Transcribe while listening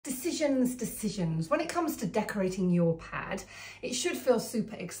Decisions. When it comes to decorating your pad, it should feel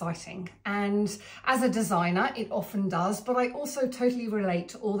super exciting. And as a designer, it often does, but I also totally relate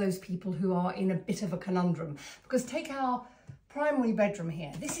to all those people who are in a bit of a conundrum. Because take our primary bedroom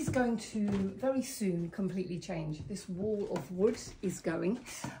here. This is going to very soon completely change. This wall of wood is going,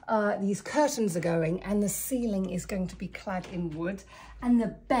 these curtains are going, and the ceiling is going to be clad in wood, and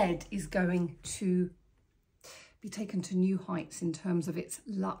the bed is going to be taken to new heights in terms of its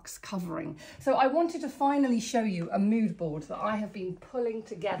luxe covering. So I wanted to finally show you a mood board that I have been pulling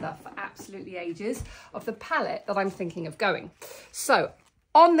together for absolutely ages of the palette that I'm thinking of going. So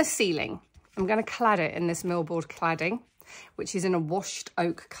on the ceiling, I'm going to clad it in this Millboard cladding, which is in a washed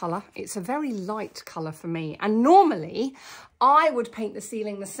oak colour. It's a very light colour for me. And normally I would paint the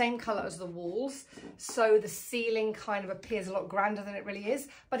ceiling the same colour as the walls, so the ceiling kind of appears a lot grander than it really is.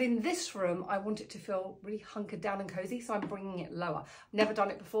 But in this room, I want it to feel really hunkered down and cosy, so I'm bringing it lower. Never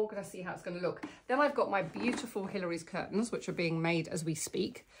done it before, gonna see how it's gonna look. Then I've got my beautiful Hillary's curtains, which are being made as we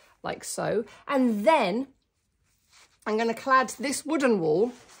speak, like so. And then I'm gonna clad this wooden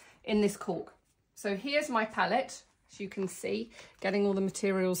wall in this cork. So here's my palette. As you can see, getting all the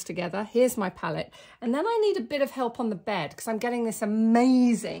materials together. Here's my palette. And then I need a bit of help on the bed because I'm getting this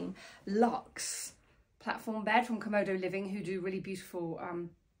amazing luxe platform bed from Comodo Living, who do really beautiful,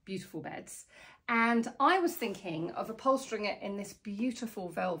 beautiful beds. And I was thinking of upholstering it in this beautiful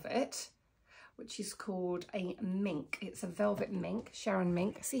velvet, which is called a mink. It's a velvet mink, Sharon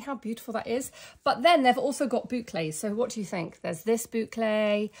mink. See how beautiful that is? But then they've also got bouclés. So what do you think? There's this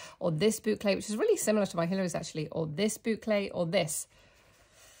bouclé or this bouclé, which is really similar to my Hillary's actually, or this bouclé or this.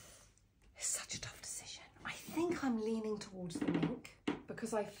 It's such a tough decision. I think I'm leaning towards the mink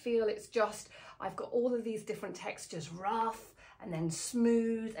because I feel it's just, I've got all of these different textures, rough and then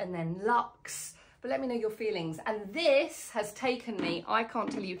smooth and then luxe. But let me know your feelings. And this has taken me, I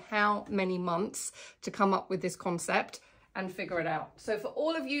can't tell you how many months to come up with this concept and figure it out. So for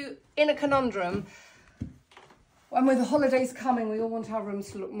all of you in a conundrum, when with the holidays coming, we all want our rooms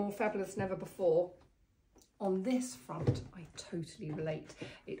to look more fabulous than ever before. On this front, I totally relate.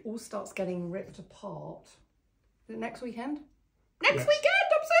 It all starts getting ripped apart. Is it next weekend? Next weekend,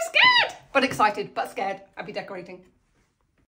 I'm so scared! But excited, but scared. I'll be decorating.